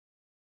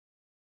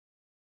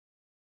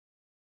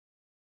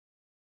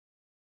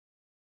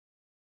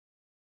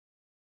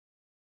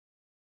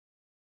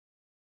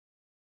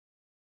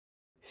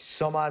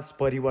समाज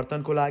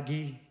परिवर्तनको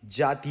लागि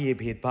जातीय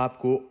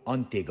भेदभावको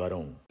अन्त्य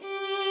गरौं।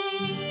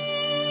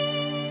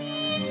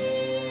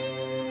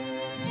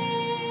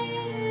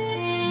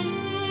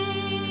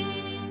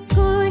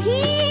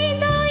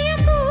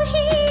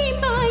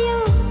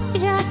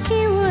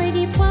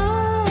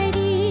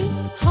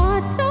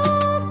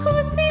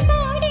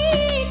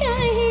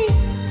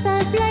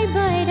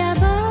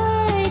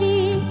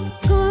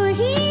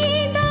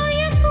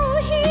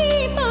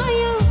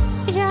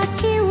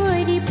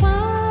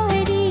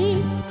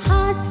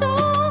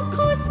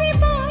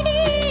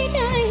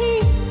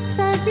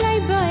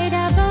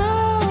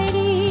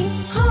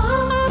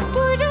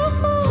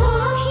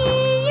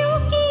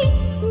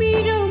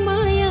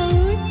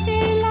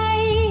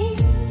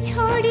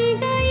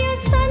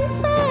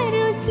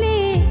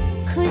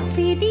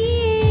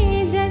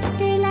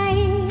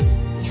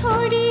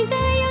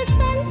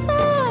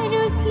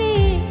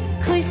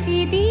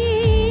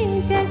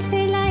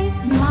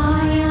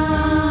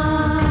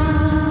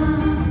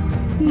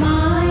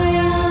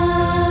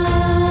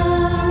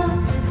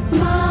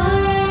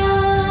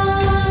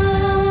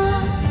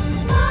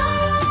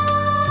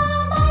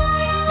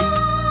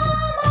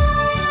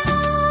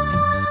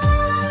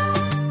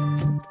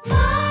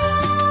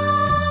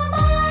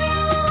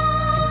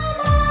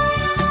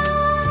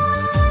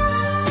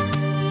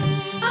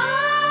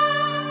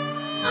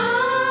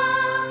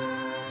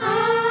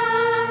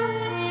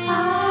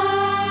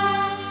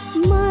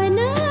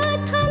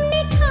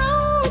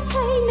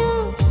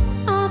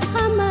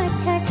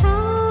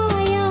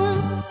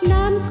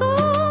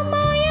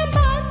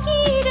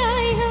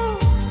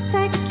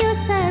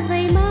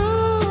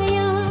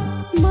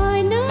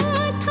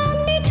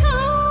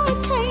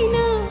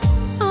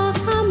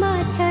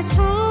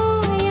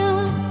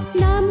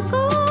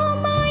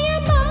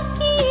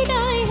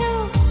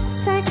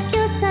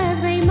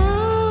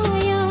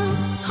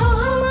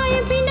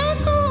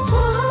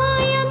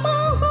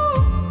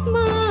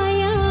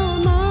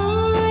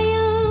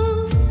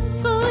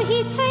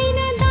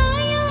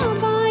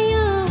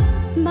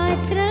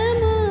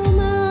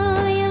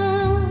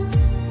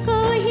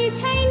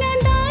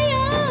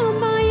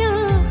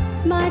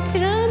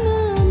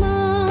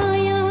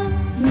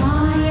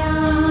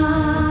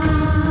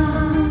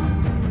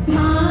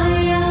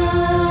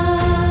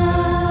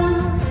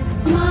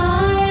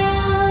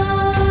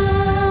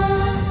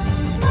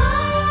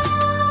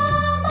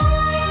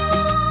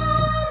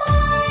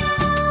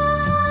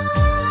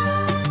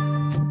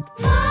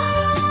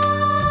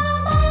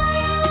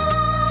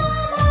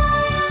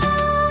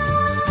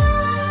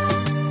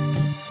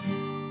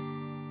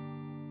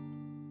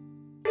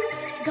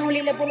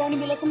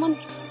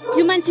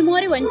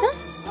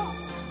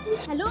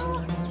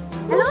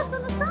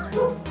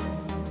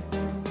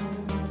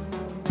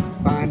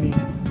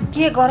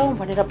 के गरौँ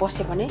भनेर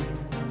बसे भने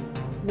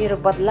मेरो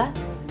बदला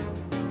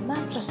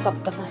मात्र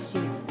शब्दमा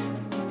सीमित हुन्छ।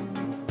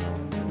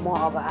 म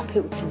अब आफै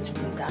उठिन्छु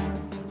मैदान।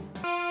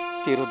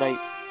 तेरो दाइ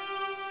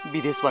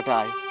विदेशबाट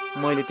आयो,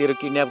 मैले तेरो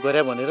किडन्याप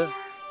गरे भनेर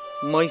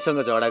मैसँग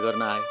झगडा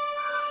गर्न आयो।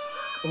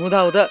 हुँदा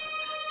हुँदा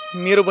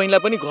मेरो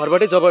बहिनीलाई पनि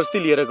घरबाटै जबरजस्ती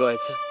लिएर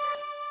गएछ।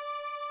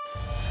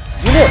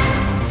 जुने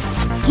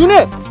जुने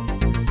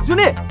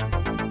जुने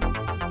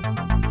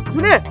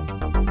जुने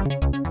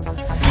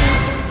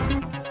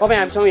तपाईँ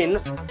हामीसँग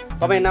हिँड्नुहोस्।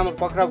 तपाईँ नाम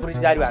पक्राउ पुलिस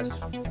जारी भएको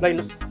छ। ल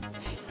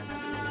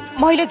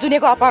हिँड्नुहोस्। मैले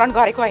जुनेको अपहरण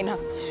गरेको होइन,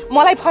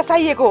 मलाई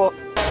फसाइएको हो।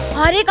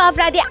 हरेक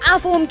अपराधी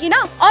आफू उम्किन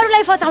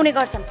अरूलाई फसाउने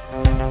गर्छन्।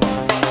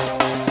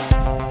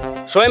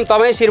 स्वयं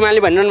तपाईँ श्रीमानले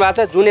भनिरहनु भएको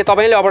छ जुने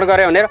तपाईँले अपहरण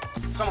गरे भनेर।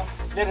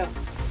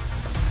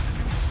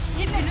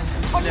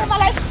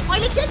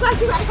 मैले के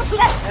गल्ती गरेको छु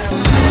र?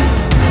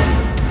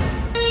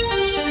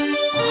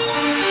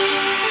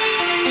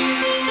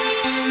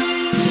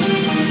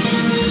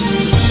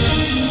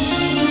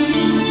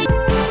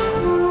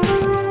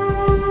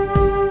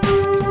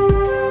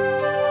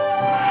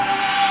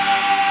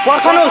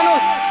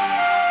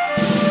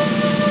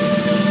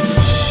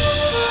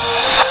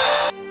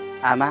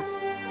 आमा,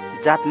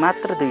 जात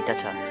मात्र दुईटा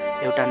छ,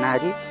 एउटा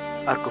नारी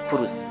अर्को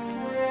पुरुष।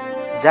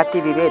 जाति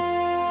विभेद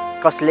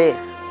कसले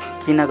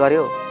किन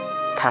गर्यो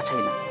थाहा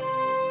छैन,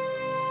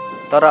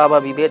 तर अब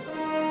विभेद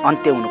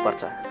अन्त्य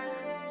हुनुपर्छ।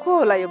 को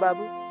होला यो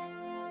बाबु?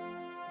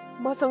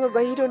 मसँग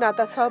गहिरो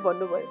नाता छ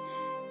भन्नुभयो।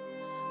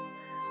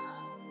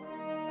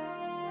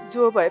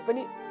 जो भए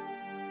पनि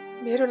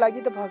मेरो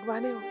लागि त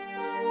भगवानै हो।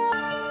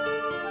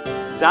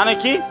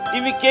 जानकी,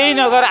 तिमी केही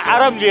नगर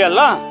आराम लिएर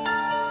ल।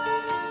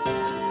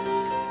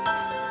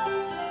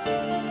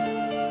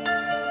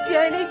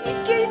 जानकी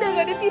केही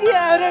नगरे तिमी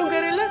आराम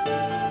गरे ल।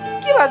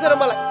 के भन्छ र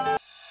मलाई?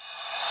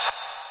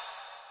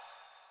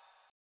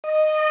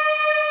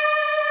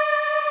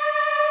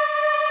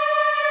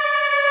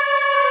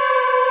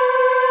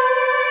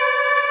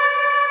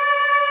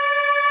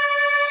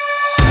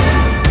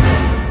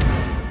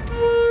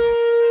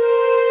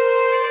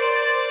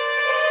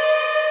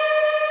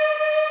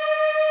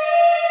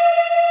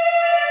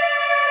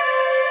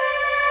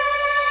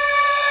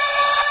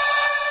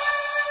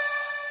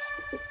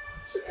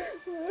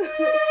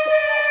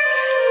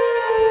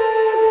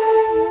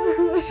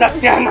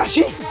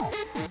 सत्यानाशी,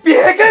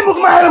 एकै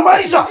मुखमा आएर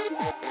मरिछ।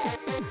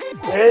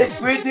 एक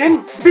दुई दिन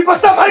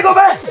विपत्ता भएको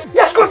भए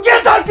यसको के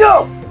चल्थ्यो?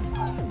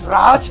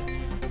 राज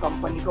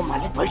कम्पनीको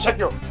मालिक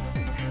भइसक्यो,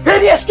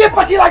 फेरि यसकै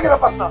पछि लागेर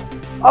बस्छ।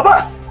 अब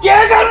के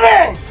गर्ने?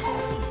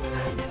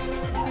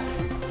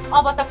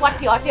 अब त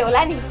पट्टी हट्यो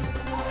होला नि।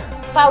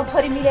 बाउ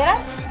छोरी मिलेर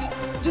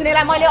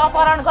जुनेलाई मैले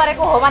अपहरण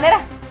गरेको हो भनेर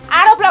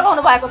आरोप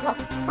लगाउनु भएको छ।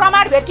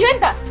 प्रमाण भेटियो नि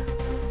त।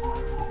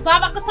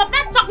 बाबाको सपना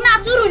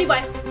चकनाचुर हुने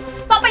भयो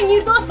तपाईँ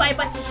निर्दोष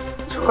भएपछि।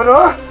 छोरो,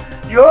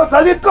 यो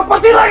दलितको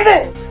पछि लाग्ने,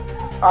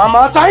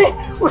 आमा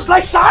चाहिँ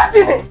उसलाई साथ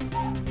दिने।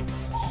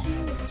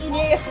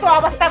 जुने यस्तो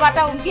अवस्थाबाट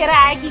उम्किएर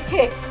आएकी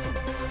छे।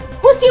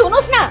 खुसी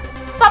हुनुहोस् न,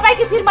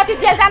 तपाईँकी श्रीमती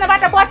जेल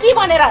जानबाट बची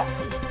भनेर,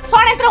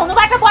 षड्यन्त्र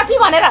हुनुबाट बची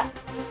भनेर।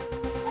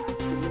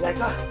 तिमीलाई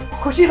त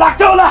खुसी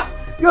लाग्छ होला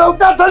यो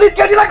एउटा दलित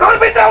केटीलाई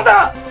घरभित्र आउँदा,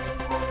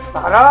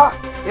 तर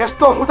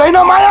यस्तो हुँदैन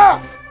माया,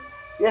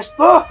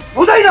 यस्तो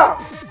हुँदैन।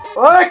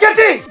 ओए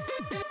केटी,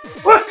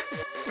 उठ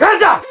घर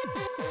जा।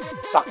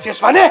 सक्सेस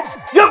भने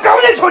यो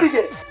गाउँले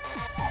छोडिदे।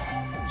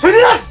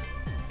 सुनिरस्,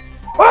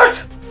 उठ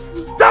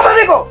जा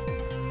भनेको।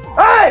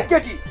 ए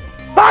केटी,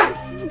 भाग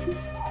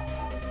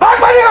भाग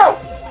भनेको।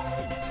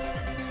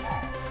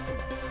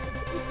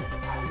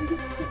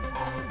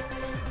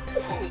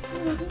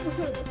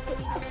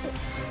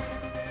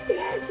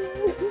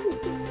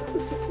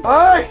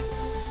 ओए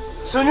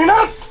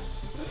सुनिनस्,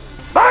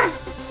 भाग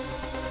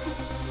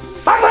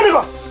भाग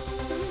भनेको।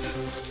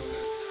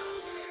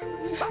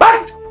 भाग।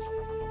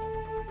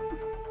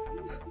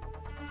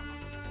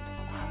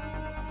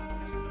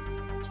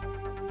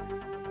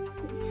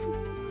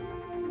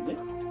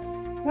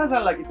 कहाँ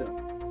जान्ला कि त?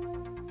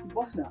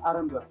 बस न,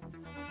 आराम गर।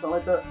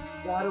 तपाईँ त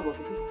गाह्रो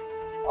भएपछि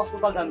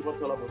अस्पताल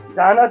जानुपर्छ होला।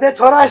 जान दे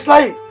छोरा,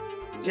 यसलाई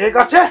जे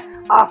गर्छ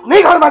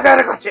आफ्नै घरमा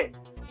गएर गर्छ।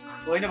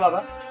 होइन बाबा,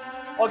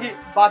 अघि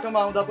बाटोमा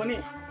आउँदा पनि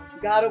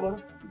गाह्रो भयो,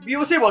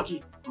 बिहोसै भयो कि।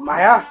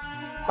 माया,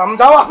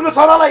 सम्झाऊ आफ्नो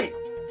छोरालाई।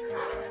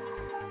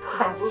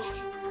 बाबु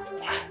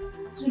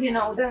जुने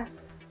नआउँदा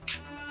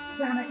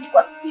जानकी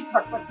कति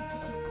छटपटी,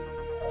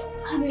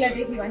 जुनेलाई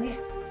देख्यो भने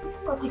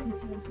कति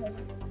खुसी हुन्छ।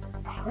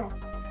 जा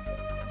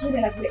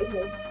जुनेलाई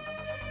पुर्याइदियो।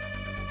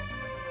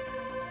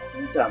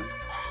 हुन्छ,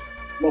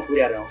 म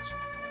पुर्याएर आउँछु।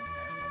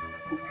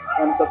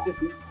 जान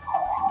सक्छस् नि?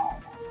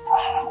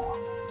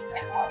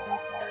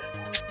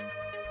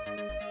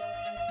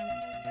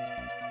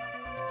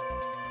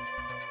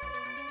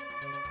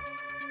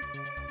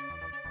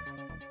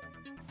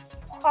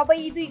 अब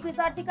यी दुईको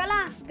चर्तिकला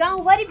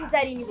गाउँभरि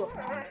फिजारिने भयो,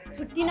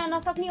 छुट्टिन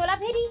नसक्ने होला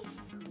फेरि।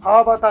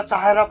 अब त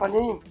चाहेर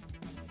पनि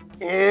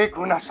एक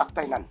हुन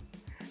सक्दैनन्।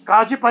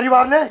 काजी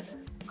परिवारले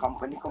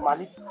कम्पनीको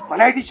मालिक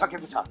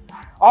बनाइदिइसकेको छ।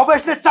 अब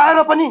यसले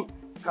चाहेर पनि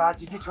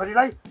काजीकी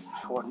छोरीलाई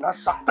छोड्न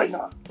सक्दैन।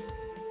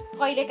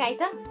 कहिलेकाहीँ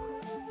त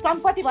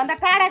सम्पत्ति भन्दा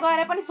टाढा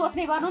गएर पनि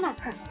सोच्ने गर्नु न।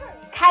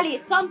 खालि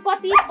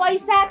सम्पत्ति,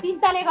 पैसा,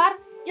 तिनतले घर,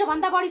 यो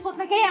भन्दा बढी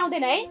सोच्न केही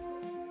आउँदैन है।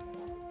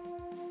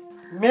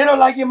 मेरो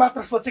लागि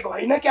मात्र सोचेको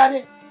होइन क्या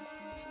रे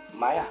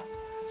माया।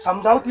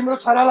 सम्झाऊ तिम्रो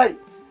छोरालाई,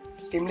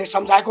 तिमीले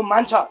सम्झाएको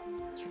मान्छ।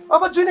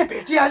 अब जुने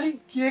भेटिहाली,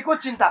 के को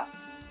चिन्ता।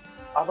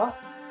 अब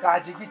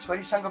काजीकी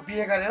छोरीसँग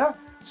बिहे गरेर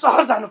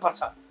सहर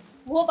जानुपर्छ।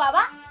 हो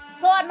बाबा,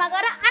 सहरमा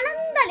गएर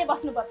आनन्दले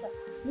बस्नुपर्छ।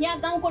 यहाँ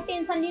गाउँको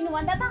टेन्सन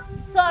लिनुभन्दा त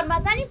सहरमा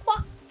जाने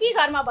पक्की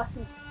घरमा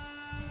बस्ने।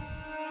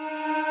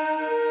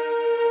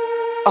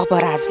 अब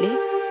राजले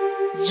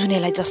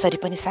जुनेलाई जसरी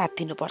पनि साथ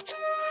दिनुपर्छ।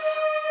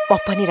 म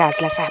पनि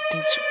राजलाई साथ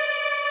दिन्छु।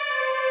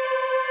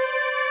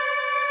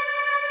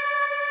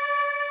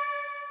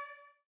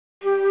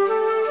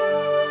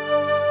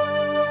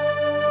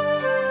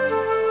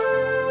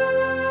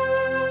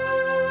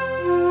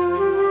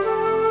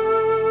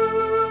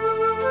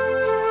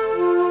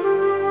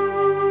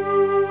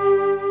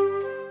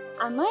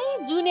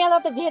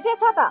 त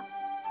भेटेछ त।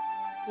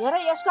 हेर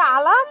यसको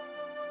हालत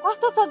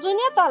कस्तो छ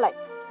जुने तलाई।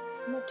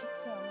 म ठीक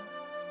छु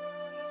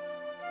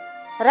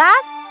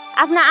राज,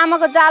 आफ्ना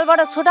आमाको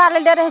जालबाट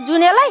छुटाएर ल्याएर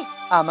जुनेलाई।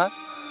 आमा,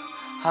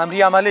 हाम्री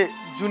आमाले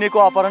जुनेको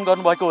अपहरण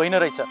गर्नुभएको होइन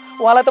रहेछ,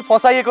 उहाँलाई त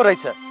फसाइएको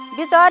रहेछ।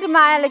 बिचारी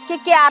मायाले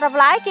के आरोप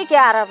लायो, के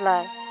आरोप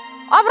लायो।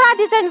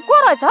 अपराधी चाहिँ को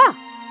रहेछ?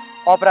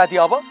 अपराधी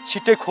अब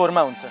छिट्टै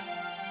खोरमा हुन्छ।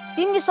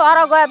 तिमी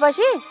सहर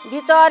गएपछि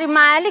बिचारी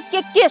मायाले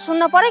के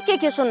सुन्न पर्यो,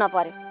 के सुन्न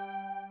पर्यो।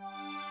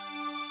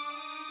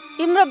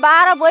 तिम्रो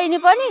 12 बहिनी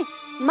पनि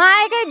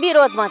मायाकै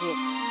विरोधमा थिए।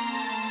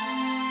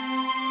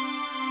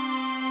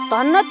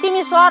 धन्न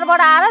तिमी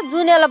सहरबाट आएर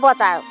जुनेलाई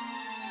बचायो,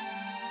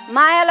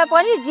 मायालाई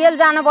पनि जेल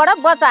जानबाट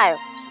बचायो।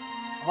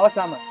 हस्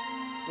आमा,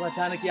 उहाँ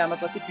जानकी आमा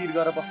कति पिर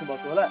गरेर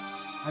बस्नुभएको होला।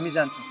 हामी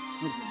जान्छौँ।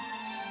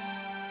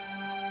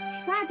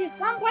 साथी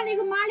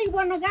कम्पनीको मालिक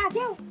बन्न गएको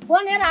थियो,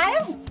 बनेर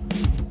आयो।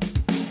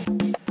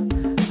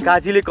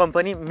 काजीले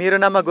कम्पनी मेरो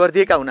नाममा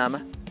गरिदिएका हुन् आमा,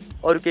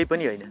 अरू केही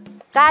पनि होइन।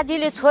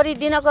 काजीले छोरी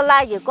दिनको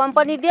लागि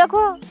कम्पनी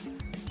दिएको,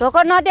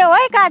 धोका नदेऊ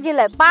है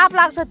काजीलाई, पाप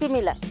लाग्छ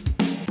तिमीलाई।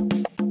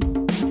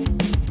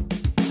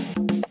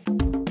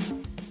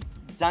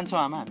 जान्छौँ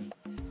आमा हामी।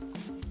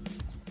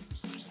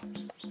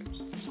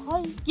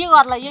 खै के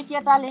गर्ला यो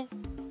केटाले,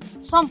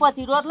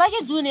 सम्पत्ति रोज्ला कि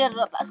जुनेर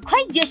रोज्ला,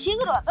 खै जेसी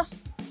रोज्छ।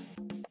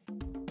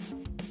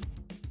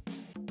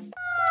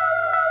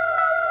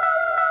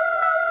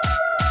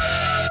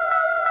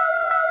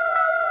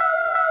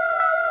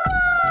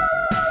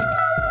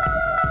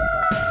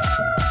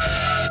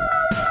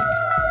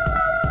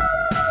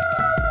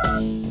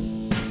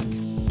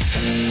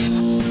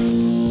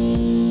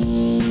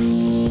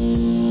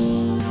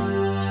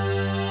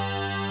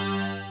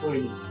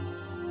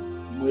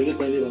 मैले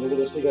तैँले भनेको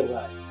जस्तै गरेर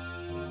आएँ।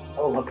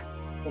 अब भन,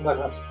 चन्दा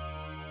कहाँ छ?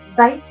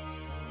 दाइ,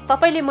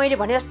 तपाईँले मैले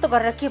भने जस्तो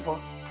गरेर के भयो?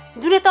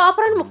 जुने त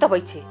अपराध मुक्त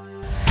भइछे।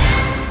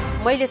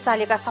 मैले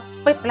चालेका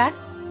सबै प्लान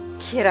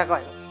खेर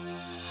गयो।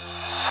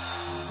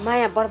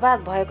 माया बर्बाद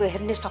भएको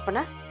हेर्ने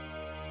सपना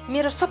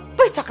मेरो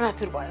सबै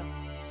चकनाचुर भयो।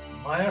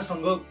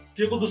 मायासँग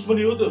के को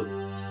दुश्मनी हो त?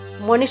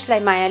 मनिषलाई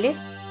मायाले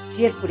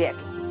जेल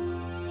पुर्याएकी थिए,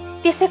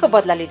 त्यसैको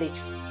बदला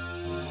लिँदैछु।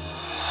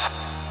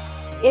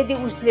 यदि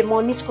उसले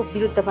मनिषको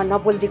विरुद्धमा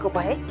नबोलिदिएको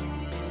भए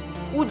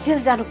ऊ जेल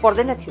जानु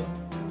पर्दैन थियो।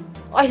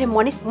 अहिले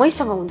मनिष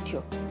मैसँग हुन्थ्यो।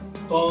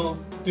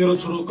 तेरो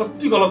छोरो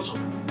कति गलत छ।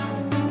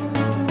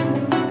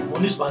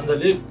 मनिष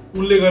भान्जाले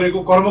उनले गरेको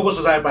कर्मको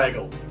सजाय पाएका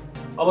हो।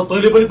 अब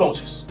तैँले पनि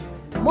पाउँछस्।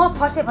 म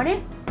फसे भने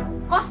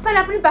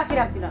कसैलाई पनि बाँकी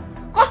राख्दिन,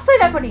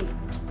 कसैलाई पनि।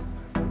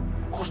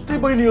 कस्तै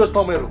बहिनी होस्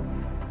त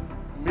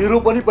मेरो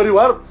पनि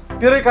परिवार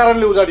तेरै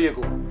कारणले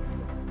उजाडिएको हो।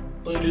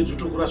 तैँले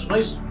झुटो कुरा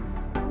सुनाइस्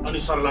अनि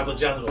सरलाको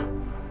ज्यान गयो।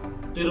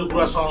 तेरो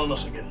कुरा सहन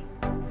नसकेर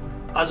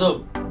आज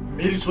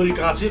मेरी छोरी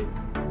कहाँ छ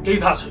केही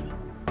थाहा छैन।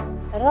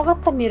 रगत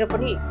त मेरो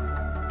पनि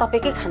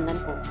तपाईँकै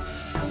खानदानको।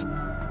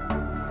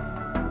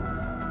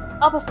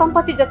 अब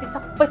सम्पत्ति जति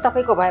सबै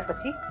तपाईँको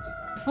भएपछि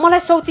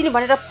मलाई सौतिनी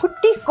भनेर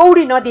फुट्टी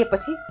कौडी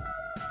नदिएपछि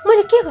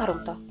मैले के गरौँ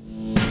त?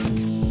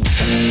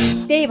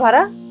 त्यही भएर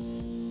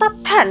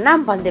तथा नाम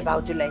भन्दै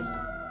भाउजूलाई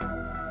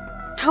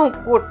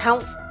ठाउँको ठाउँ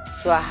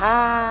स्वाहा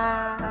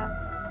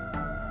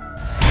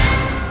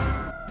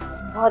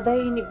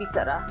भदैनी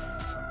बिचरा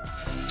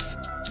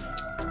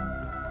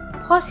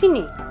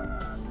फसिनी।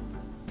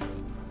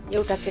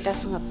 एउटा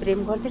केटासँग प्रेम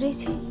गर्दै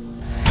रहेछ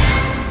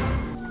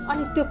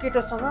अनि त्यो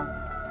केटोसँग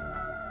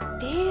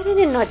धेरै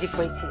नै नजिक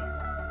भइछ।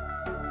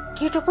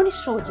 केटो पनि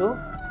सोझो।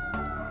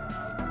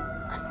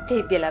 अनि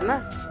त्यही बेलामा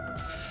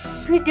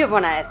भिडियो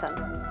बनाएछन्।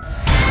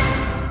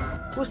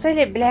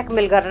 उसैले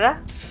ब्ल्याकमेल गरेर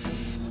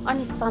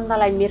अनि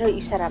चन्दालाई मेरो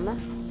इसारामा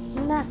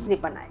नाच्ने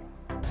बनायो।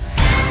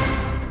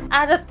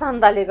 आज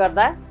चन्दाले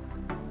गर्दा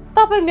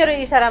तपाईँ मेरो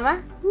इसारामा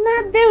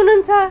नाच्दै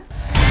हुनुहुन्छ।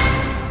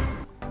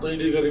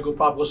 तैँले गरेको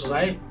पापको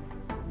सजाय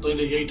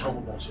तैँले यही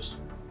ठाउँमा पाउँछस्,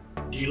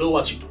 ढिलो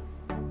वा छिटो।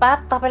 पाप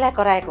तपाईँलाई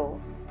कराएको हो।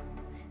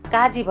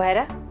 काजी भएर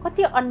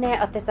कति अन्याय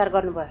अत्याचार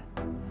गर्नुभयो,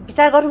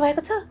 विचार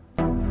गर्नुभएको छ?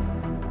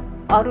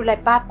 अरूलाई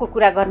पापको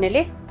कुरा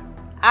गर्नेले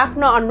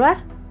आफ्नो अनुहार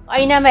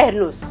ऐनामा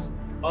हेर्नुहोस्।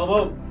 अब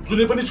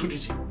जुनै पनि छुटी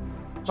छ।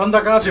 चन्दा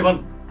कहाँ छ भन्?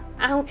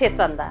 आउँछ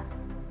चन्दा,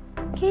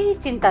 केही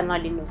चिन्ता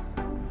नलिनुहोस्,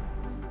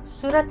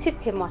 सुरक्षित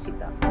छ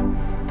मसित।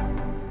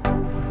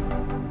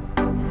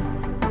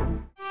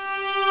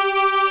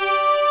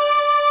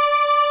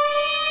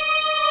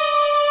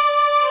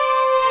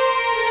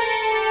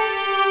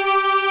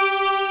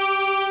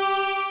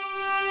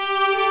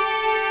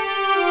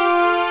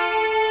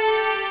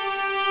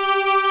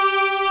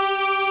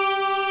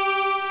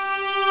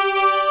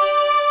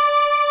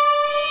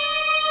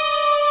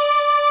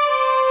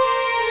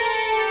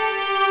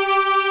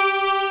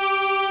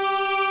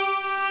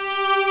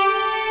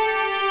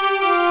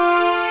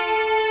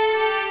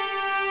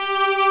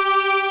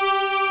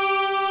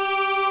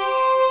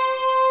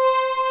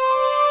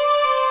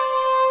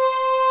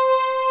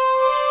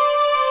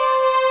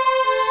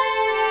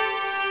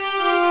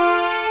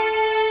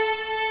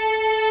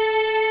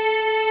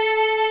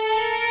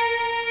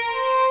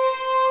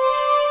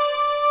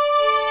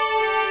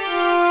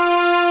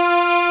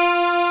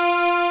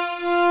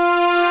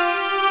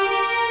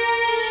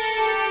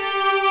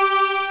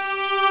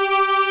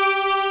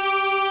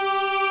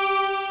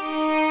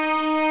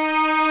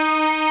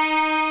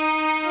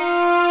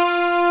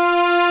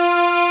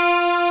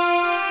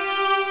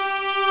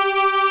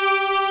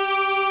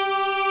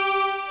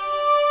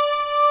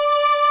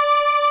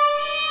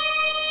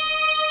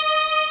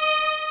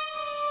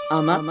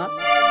 आमा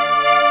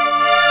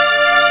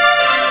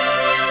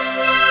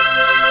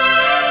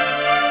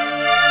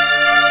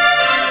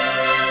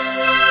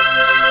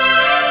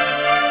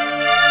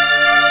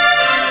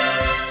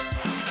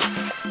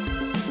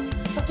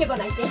के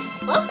बनाइसे?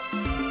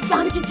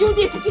 जानकी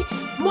जिउँदैछ कि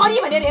मरि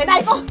भनेर हेर्न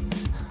आएको?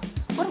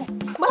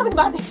 मलाई पनि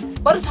मार्दै,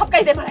 बरु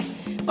छप्काइदे मलाई।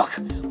 बक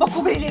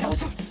खुकुरी लिएर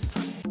आउँछु।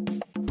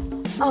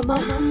 आमा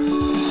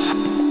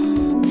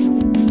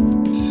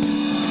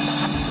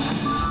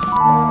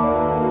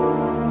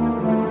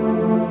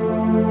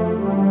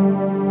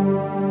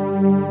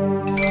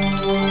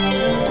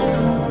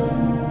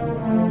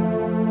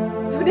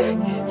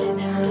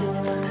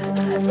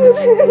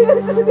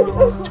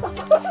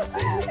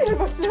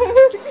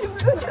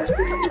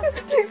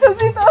ठिक छ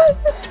सीता,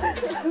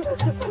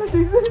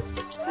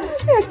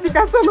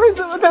 यतिका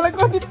समयसम्म तँलाई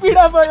कति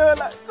पीडा भयो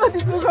होला, कति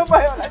दुःख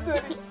भयो होला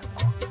छोरी।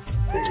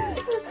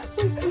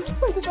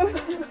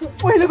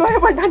 पहिलो गयो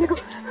भने जानेको,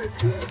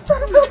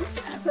 तर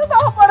त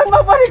अपहरणमा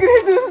परेको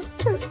रहेछस्।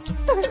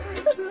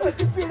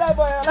 कति पीडा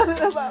भयो होला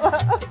मेरो बाबा।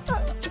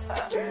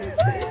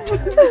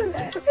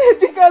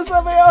 यतिका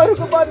समय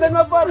अरूको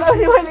बन्धनमा पर्दा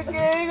पनि मैले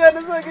केही गर्न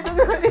सकिनँ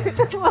छोरी,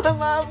 मलाई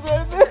माफ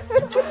गरिदिनु।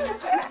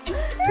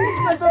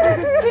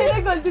 मेरो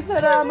गल्ती छ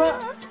र आमा,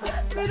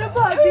 मेरो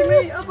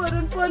भाग्यमै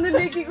अपहरण पर्न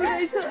लेखेको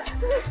रहेछ।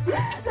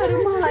 तर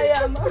मलाई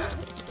आमा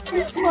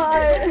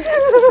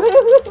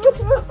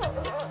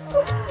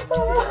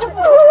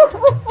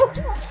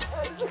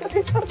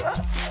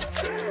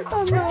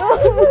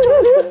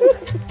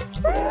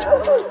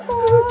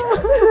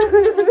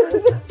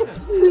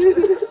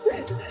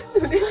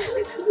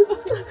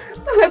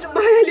तँलाई त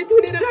मायाले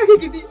थुनेर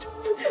राखेकी थिए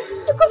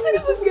कसरी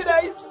मुस्केर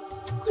आइस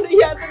कुनै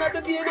यातना त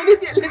दिएन नि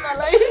त्यसले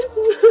तँलाई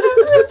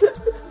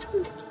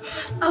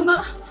आमा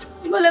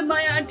मलाई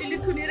माया आन्टीले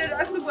थुनेर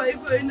राख्नु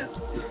भएको होइन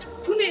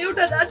कुनै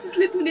एउटा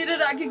राक्षसले थुनेर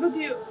राखेको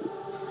थियो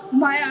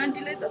माया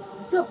आन्टीलाई त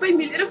सबै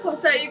मिलेर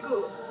फसाएको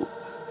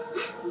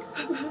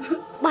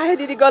माया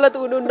दिदी गलत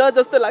हुनुहुन्न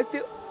जस्तो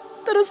लाग्थ्यो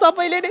तर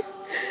सबैले नै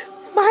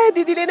माया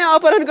दिदीले नै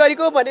अपहरण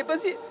गरेको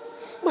भनेपछि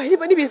मैले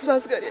पनि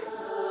विश्वास गरेँ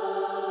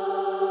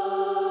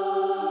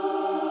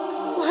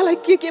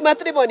उहाँलाई के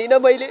मात्रै भनिनँ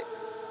मैले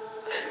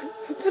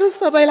तर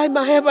सबैलाई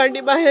माया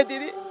बाँड्ने माया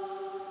दिदी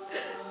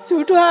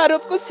झुटो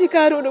आरोपको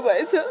शिकार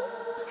हुनुभएछ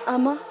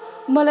आमा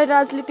मलाई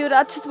राजले त्यो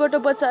राक्षसबाट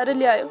बचाएर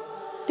ल्यायो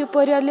त्यो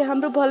परिवारले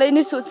हाम्रो भलै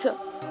नै सोच्छ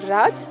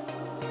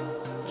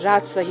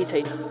राज सही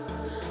छैन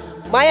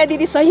माया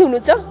दिदी सही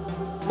हुनुहुन्छ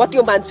म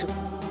त्यो मान्छु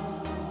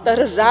तर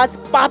राज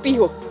पापी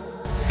हो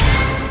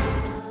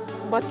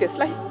म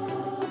त्यसलाई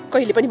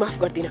कहिले पनि माफ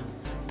गर्दिन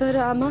तर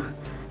आमा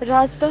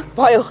राज त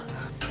भयो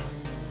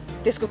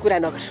त्यसको कुरा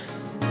नगर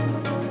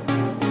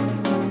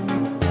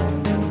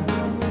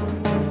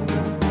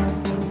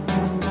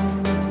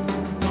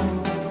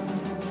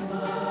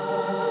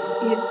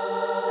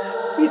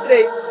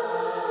भित्रै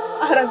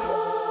आराम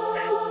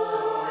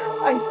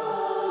आइज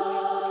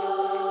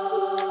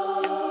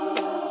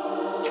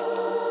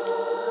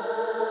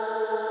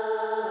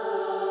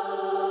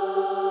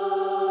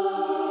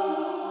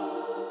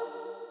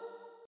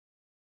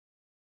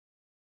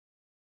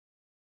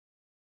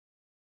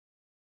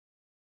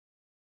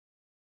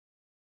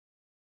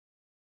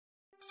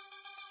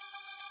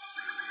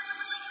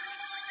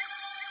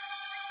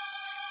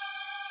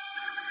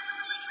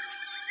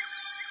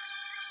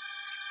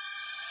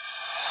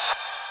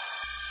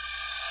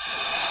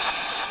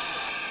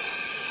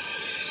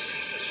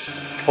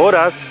हो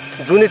राज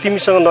जुनै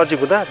तिमीसँग नजिक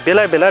हुँदा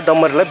बेला बेला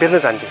डम्बरलाई बेर्न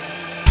जान्थे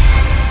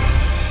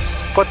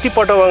कति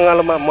पटक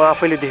अँगालोमा म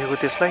आफैले देखेको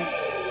त्यसलाई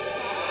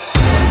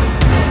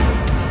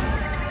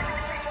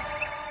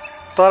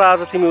तर आज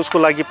तिमी उसको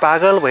लागि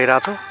पागल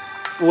भइरहेछौ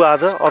ऊ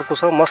आज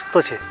अर्कोसँग मस्त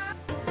छे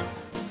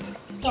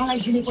तँलाई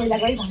जुनै पहिला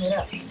गई भनेर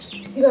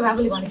शिव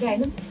बाबुले भनेको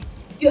हैन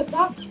त्यो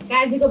सब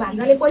काजीको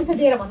भान्जाले पैसा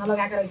दिएर भन्न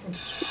लगाएका रहेछन्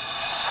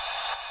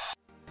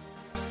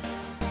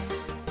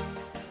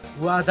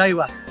वाह दाइ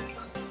वाह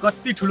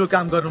कति ठुलो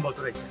काम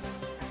गर्नुभएको रहेछ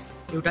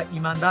एउटा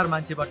इमानदार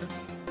मान्छेबाट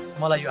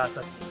मलाई यो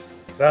आशा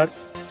थियो राज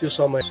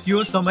त्यो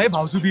समय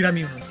भाउजू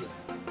बिरामी हुनुहुन्थ्यो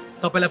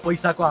तपाईलाई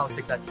पैसाको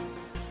आवश्यकता थियो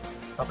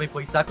तपाई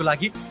पैसाको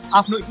लागि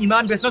आफ्नो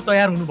इमान बेच्न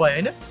तयार हुनुभयो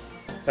हैन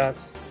राज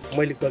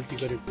मैले गल्ती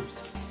गरेको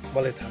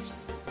मलाई थाहा छ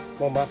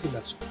म माफी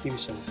माग्छु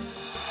तिमीसँग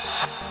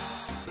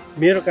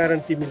मेरो कारण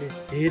तिमीले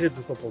धेरै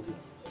दुःख भोग्यौ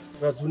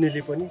र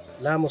जुनेले पनि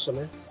लामो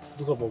समय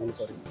दुःख भोग्नु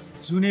पर्यो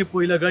जुने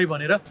पहिला गई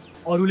भनेर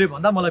अरूले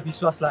भन्दा मलाई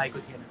विश्वास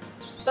लागेको थिएन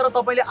तर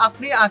तपाईले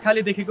आफ्नै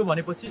आँखाले देखेको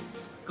भनेपछि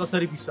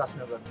कसरी विश्वास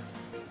नगर्नु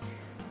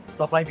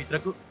तपाई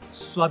भित्रको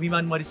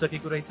स्वाभिमान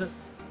मरिसकेको रहेछ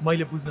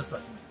मैले बुझ्न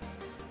सकिन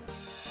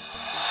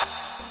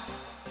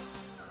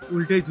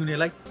उल्टै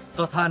जुनेलाई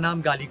तथा नाम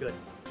गाली गरे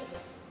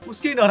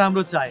उसकै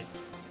नराम्रो चाहे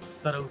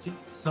तर ऊ चाहिँ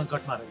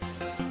सङ्कटमा रहेछ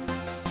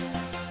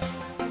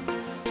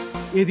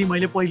यदि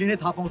मैले पहिले नै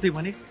थाहा पाउँथे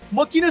भने म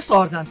किन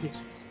सहर जान्थे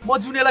म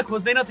जुनेलाई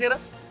खोज्दैन थिएँ र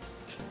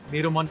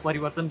मेरो मन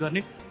परिवर्तन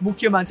गर्ने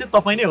मुख्य मान्छे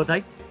तपाई नै हो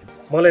दाइ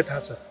मलाई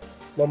थाहा छ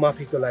म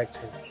माफीको लायक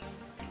छैन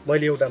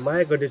मैले एउटा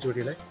माया गर्ने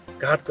जोडीलाई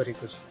घात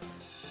गरेको छु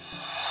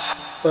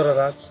तर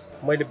राज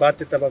मैले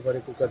बाध्यतामा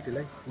गरेको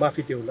गल्तीलाई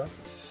माफी देऊ ल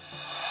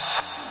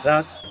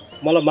राज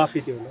मलाई माफी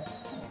देऊ न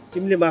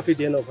तिमीले माफी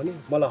दिएनौ भने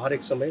मलाई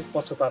हरेक समय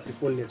पश्चातापले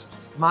पोल्नेछ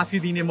माफी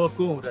दिने म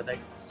को हुँ र दाइ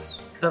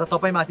तर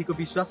तपाई माथिको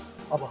विश्वास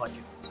अब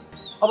हट्यो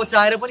अब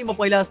चाहेर पनि म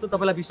पहिला जस्तो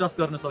तपाईलाई विश्वास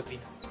गर्न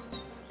सक्दिनँ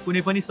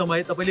कुनै पनि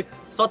समय तपाईले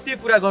सत्य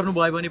कुरा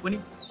गर्नुभयो भने पनि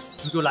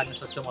झुटो लाग्न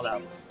सक्छ मलाई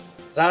अब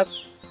राज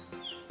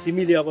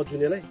तिमीले अब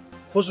जुनेलाई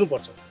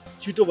खोज्नुपर्छ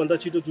छिटोभन्दा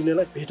छिटो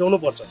जुनेलाई भेटाउनु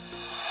पर्छ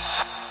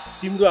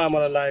तिम्रो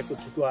आमालाई लागेको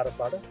झुटो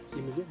आरोपबाट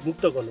तिमीले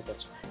मुक्त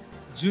गर्नुपर्छ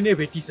जुने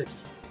भेटिसके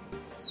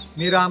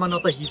मेरो आमा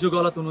न त हिजो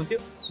गलत हुनुहुन्थ्यो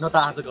न त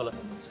आज गलत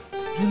हुनुहुन्छ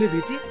जुने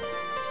भेटी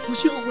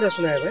खुसीको कुरा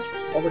सुनायो भाइ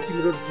अब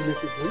तिम्रो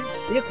जुनेको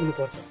जोडी एक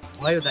हुनुपर्छ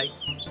भयो दाइ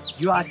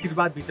यो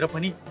आशीर्वादभित्र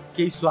पनि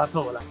केही स्वार्थ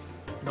होला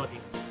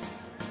नदिनुहोस्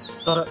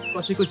तर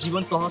कसैको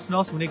जीवन तहस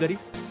नहस हुने गरी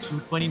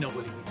झुट पनि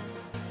नबोलिदिनुहोस्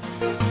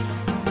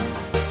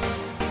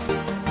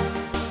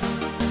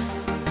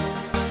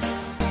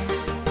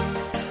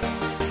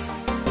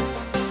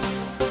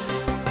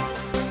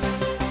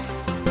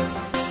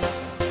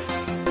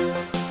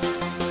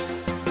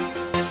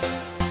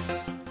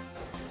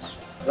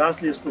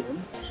राजले यस्तो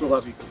भन्नु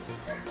स्वाभाविक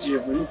जे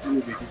पनि जुने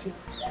भेटी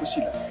चाहिँ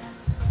खुसी लाग्यो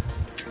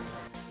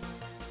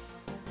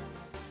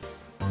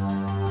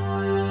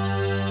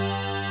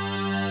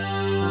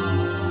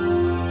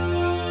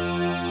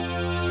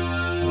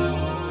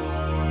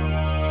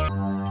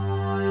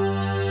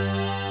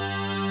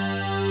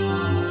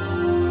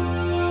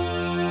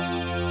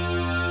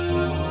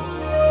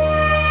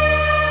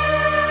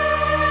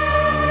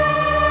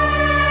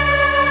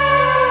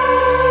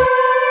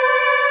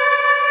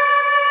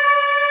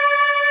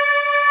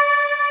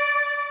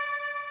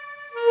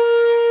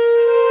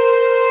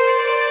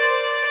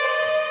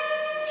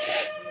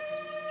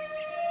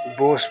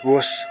बोस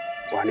बोस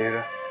भनेर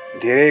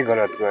धेरै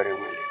गलत गरेँ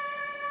मैले।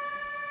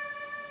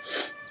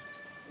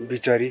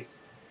 बिचारी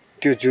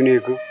त्यो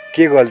जुनेको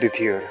के गल्ती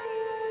थियो र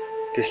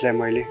त्यसलाई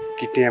मैले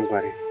किडन्याप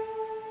गरेँ।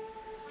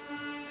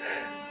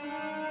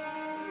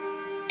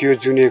 त्यो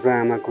जुनेको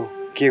आमाको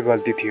के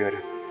गल्ती थियो र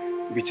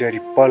बिचारी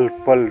पल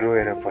पल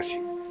रोएर बसी।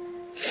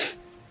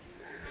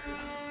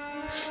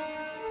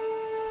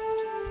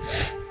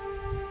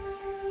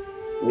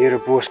 मेरो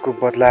बोसको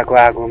बदलाको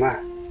आगोमा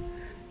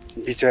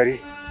बिचारी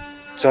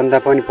चन्दा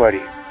पनि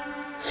परी।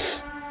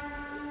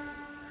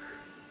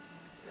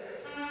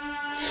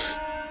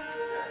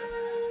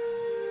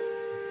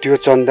 त्यो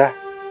चन्दा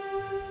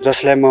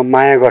जसलाई म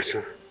माया गर्छु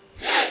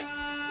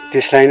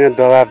त्यसलाई नै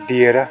दबाब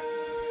दिएर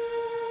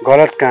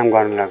गलत काम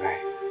गर्न लगाए।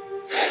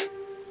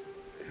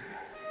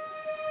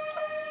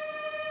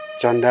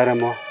 चन्दा र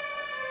म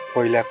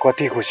पहिला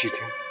कति खुसी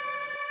थियौँ।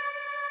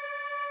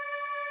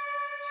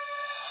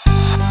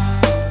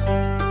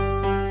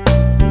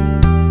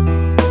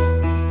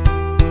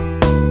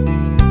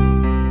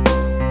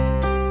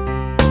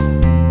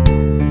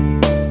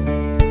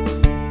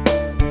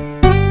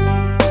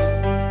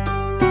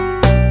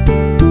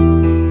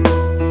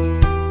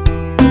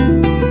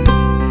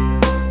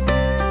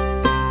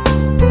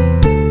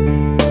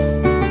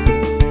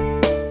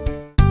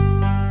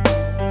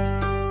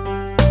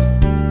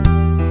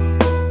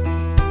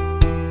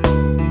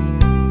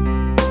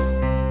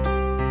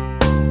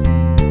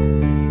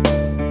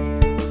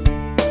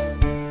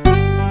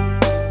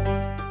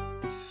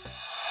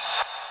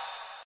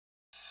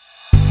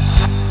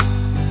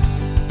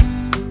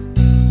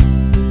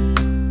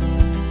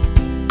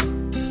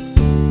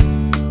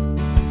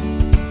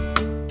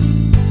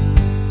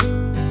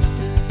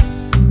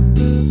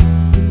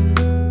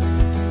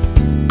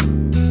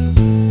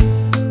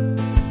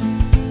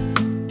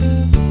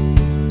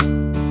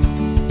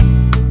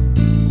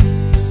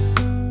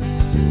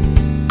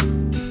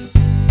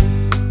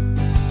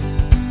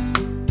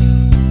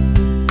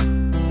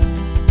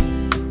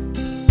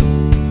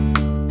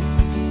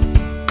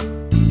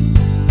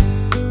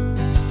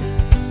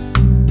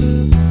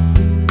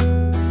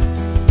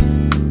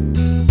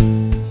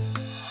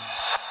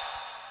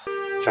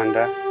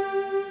 चन्दा,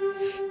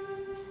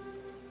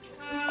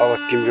 अब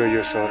तिम्रो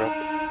यो स्वरूप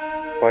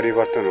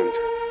परिवर्तन हुन्छ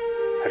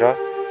र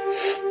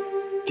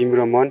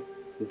तिम्रो मन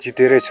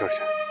जितेरै छोड्छ।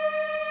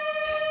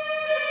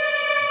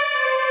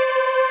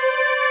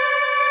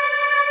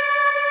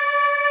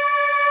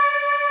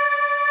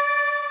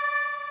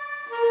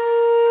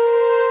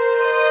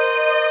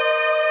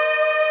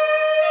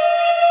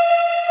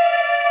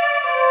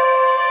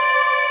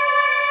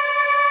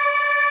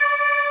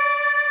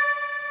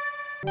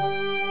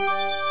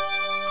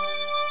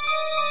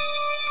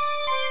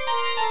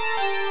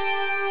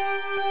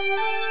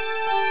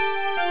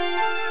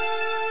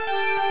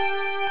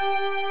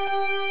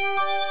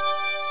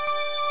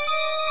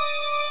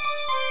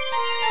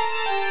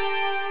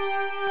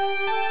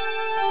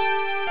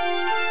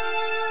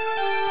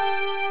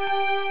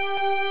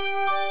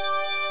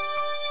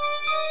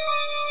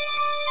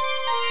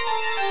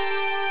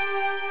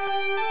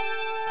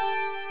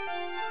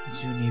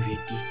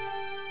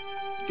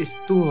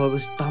 त्यस्तो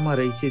अवस्थामा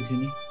रहेछ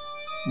जुनी।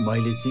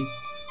 मैले चाहिँ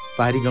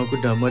पारी गाउँको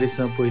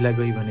डमरेसँग पहिला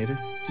गई भनेर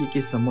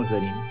केसम्म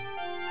गरिन्।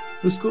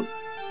 उसको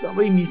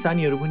सबै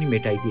निशानीहरू पनि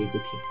मेटाइदिएको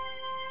थियो।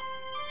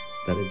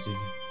 तर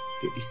जुनी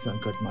त्यति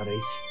सङ्कटमा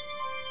रहेछ।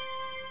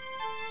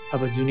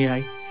 अब जुनी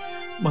आए,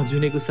 म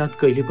जुनेको साथ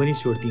कहिले पनि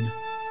छोड्दिनँ।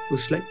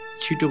 उसलाई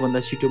छिटोभन्दा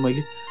छिटो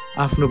मैले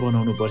आफ्नो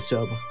बनाउनु पर्छ।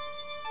 अब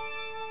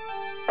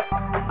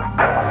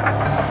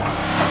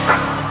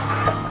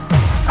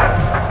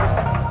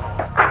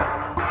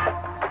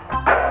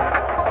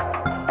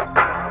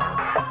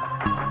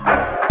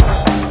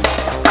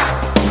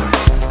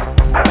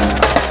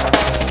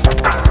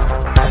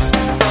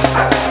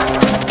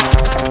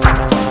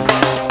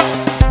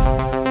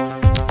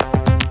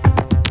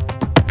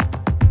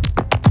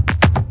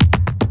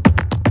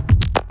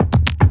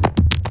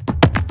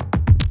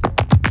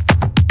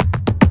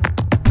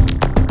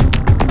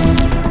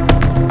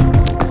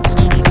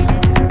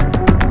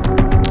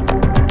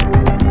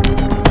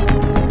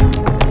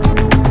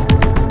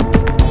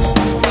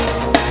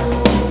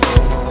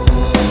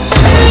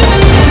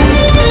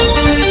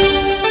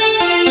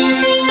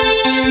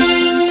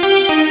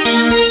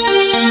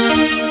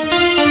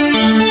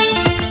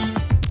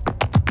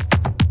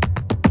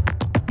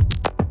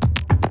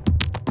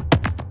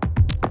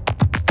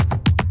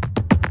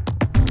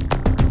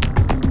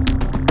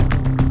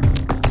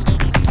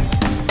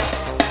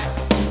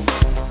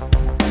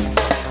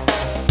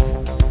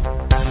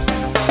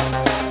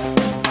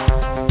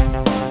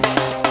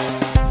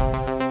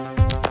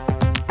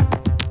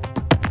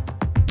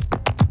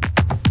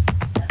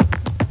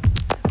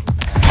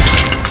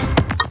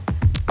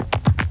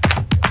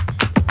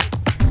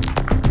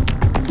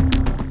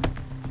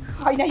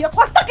यो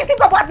कस्तो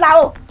किसिमको बदला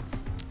हो?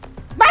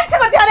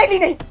 मान्छेको ज्यानै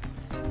लिने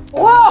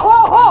हो हो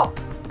हो।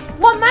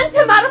 म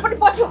मान्छे मारेर पनि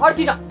पछि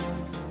हट्दिनँ।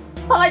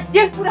 तँलाई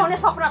जेल पुर्याउने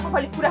सपना त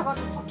मैले पुरा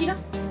गर्न सकिनँ,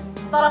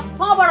 तर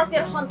मबाट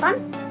तेरो सन्तान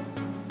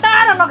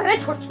टाढा लगेरै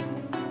छोड्छु।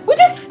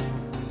 बुझिस?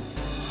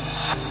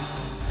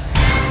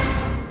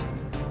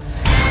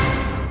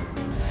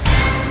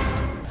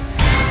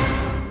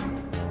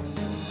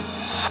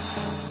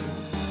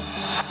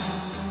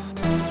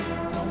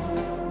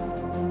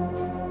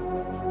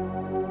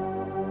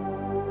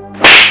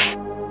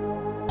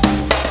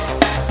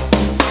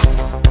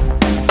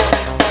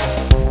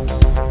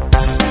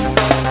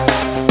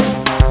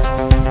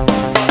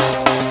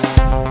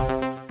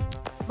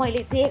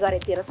 मैले जे गरे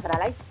तेरो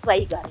छोरालाई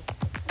सही गरे।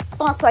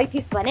 त सही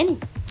थिइस् भने नि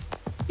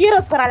तेरो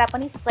छोरालाई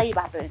पनि सही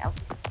बाटो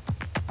हिँडाउँथिस्।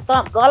 त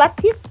गलत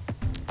थिइस्,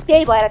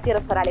 त्यही भएर तेरो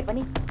छोराले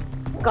पनि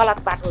गलत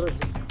बाटो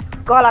रोज्यो,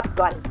 गलत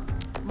गरे।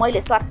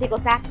 मैले सत्यको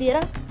साथ दिएर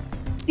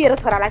तेरो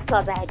छोरालाई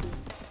सजाय दिएँ।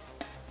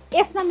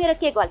 यसमा मेरो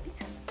के गल्ती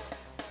छ?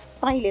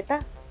 तैँले त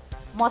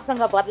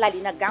मसँग बदला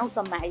लिन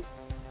गाउँसम्म आइस्,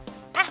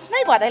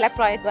 आफ्नै भदाइलाई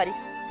प्रयोग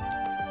गरिस्।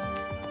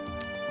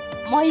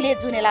 मैले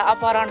जुनेलाई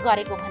अपहरण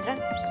गरेको भनेर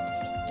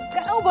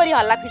गाउँभरि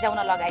हल्ला फिजाउन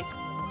लगाइस्।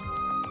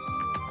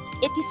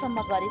 यतिसम्म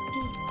गरिस्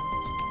कि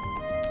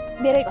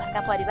मेरै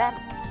घरका परिवार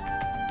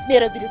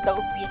मेरो विरुद्ध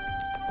उभिए,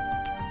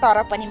 तर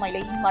पनि मैले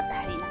हिम्मत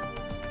हारिनँ।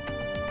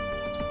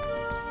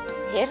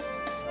 हेर,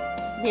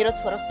 मेरो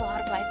छोरो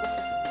सहर गएको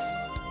थियो,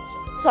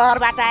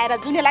 सहरबाट आएर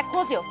जुनेलाई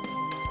खोज्यो।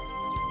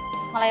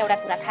 मलाई एउटा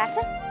कुरा थाहा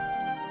छ,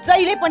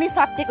 जहिले पनि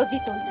सत्यको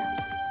जित हुन्छ।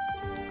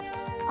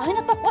 होइन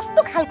त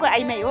कस्तो खालको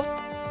आइमाई हो?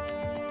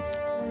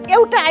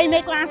 एउटा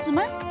आइमाईको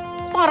आँसुमा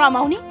त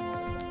रमाउने?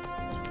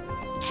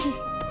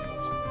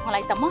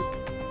 मलाई त म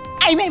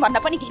आइमाई भन्न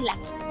पनि घिन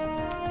लाग्छ।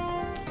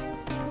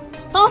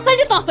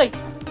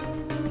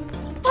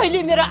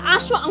 तैँले मेरो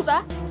आँसु आउँदा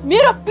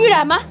मेरो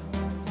पीडामा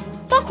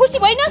त खुसी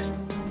भइनस्?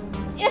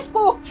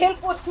 यसको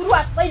खेलको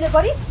सुरुवात तैँले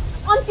गरिस्,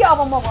 अन्त्य अब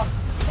म गर्छु।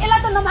 यसलाई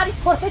त नमारी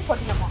छोड्दै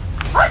छोड्दिनँ म।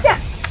 हट्या!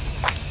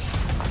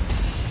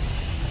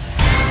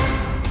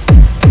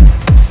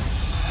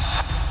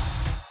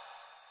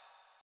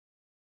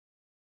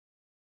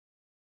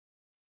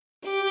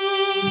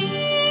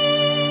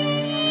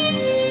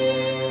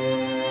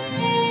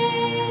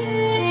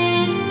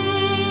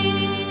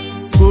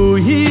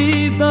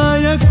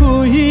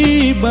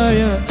 कोही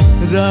बाया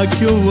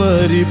राख्यो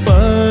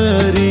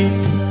वरिपरि,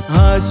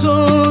 हाँसो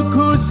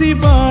खुसी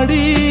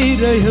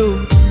बाँडिरह्यो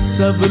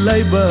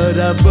सबलाई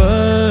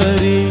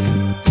बराबरी।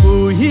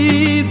 कोही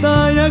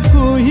दया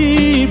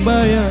कोही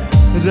बाया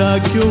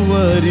राख्यो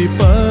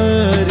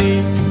वरिपरि,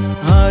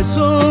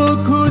 हाँसो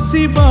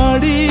खुसी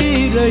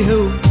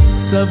बाँडिरह्यो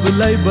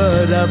सबलाई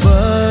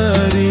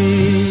बराबरी।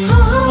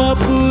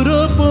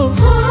 अपुरो पो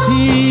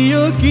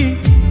थियो कि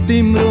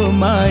तिम्रो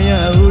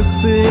माया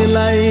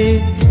उसलाई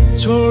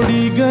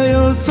छोडी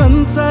गयो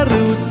संसार,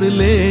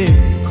 उसले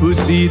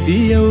खुसी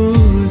दियो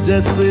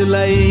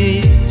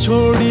जसलाई।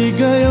 छोडी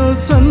गयो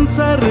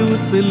संसार,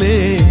 उसले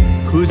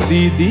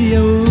खुसी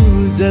दियो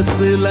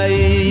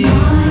जसलाई।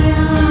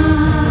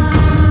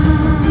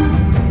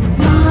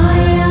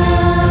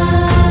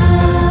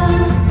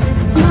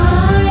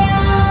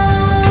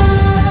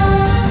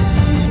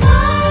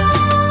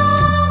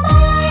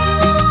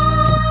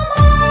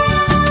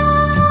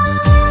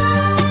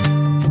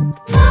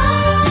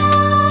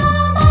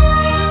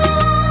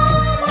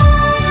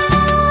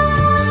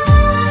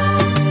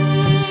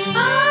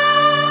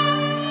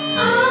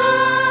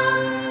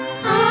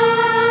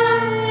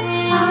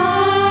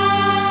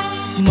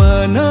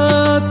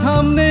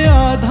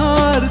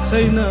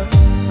 छैन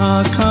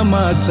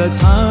आँखामा छ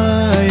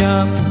छाया,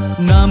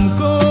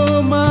 नामको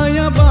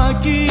माया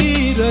बाँकी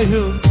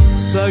रह्यो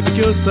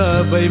सक्यो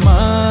सबै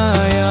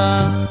माया।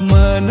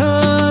 मन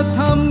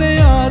थाम्ने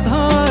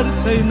आधार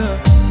छैन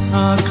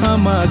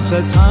आँखामा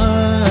छ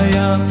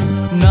छाया,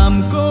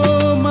 नामको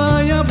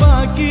माया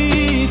बाँकी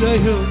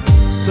रह्यो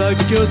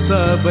सक्यो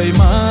सबै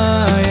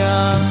माया।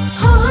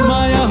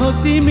 माया हो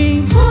तिमी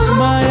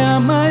माया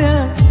माया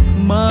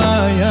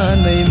माया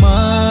नै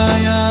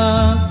माया,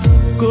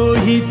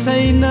 कोही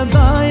छैन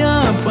दाया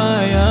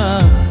पाया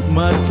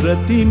मात्र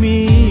तिमी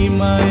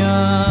माया।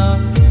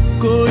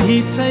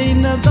 कोही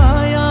छैन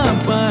दाया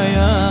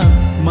पाया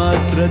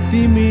मात्र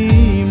तिमी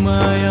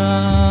माया।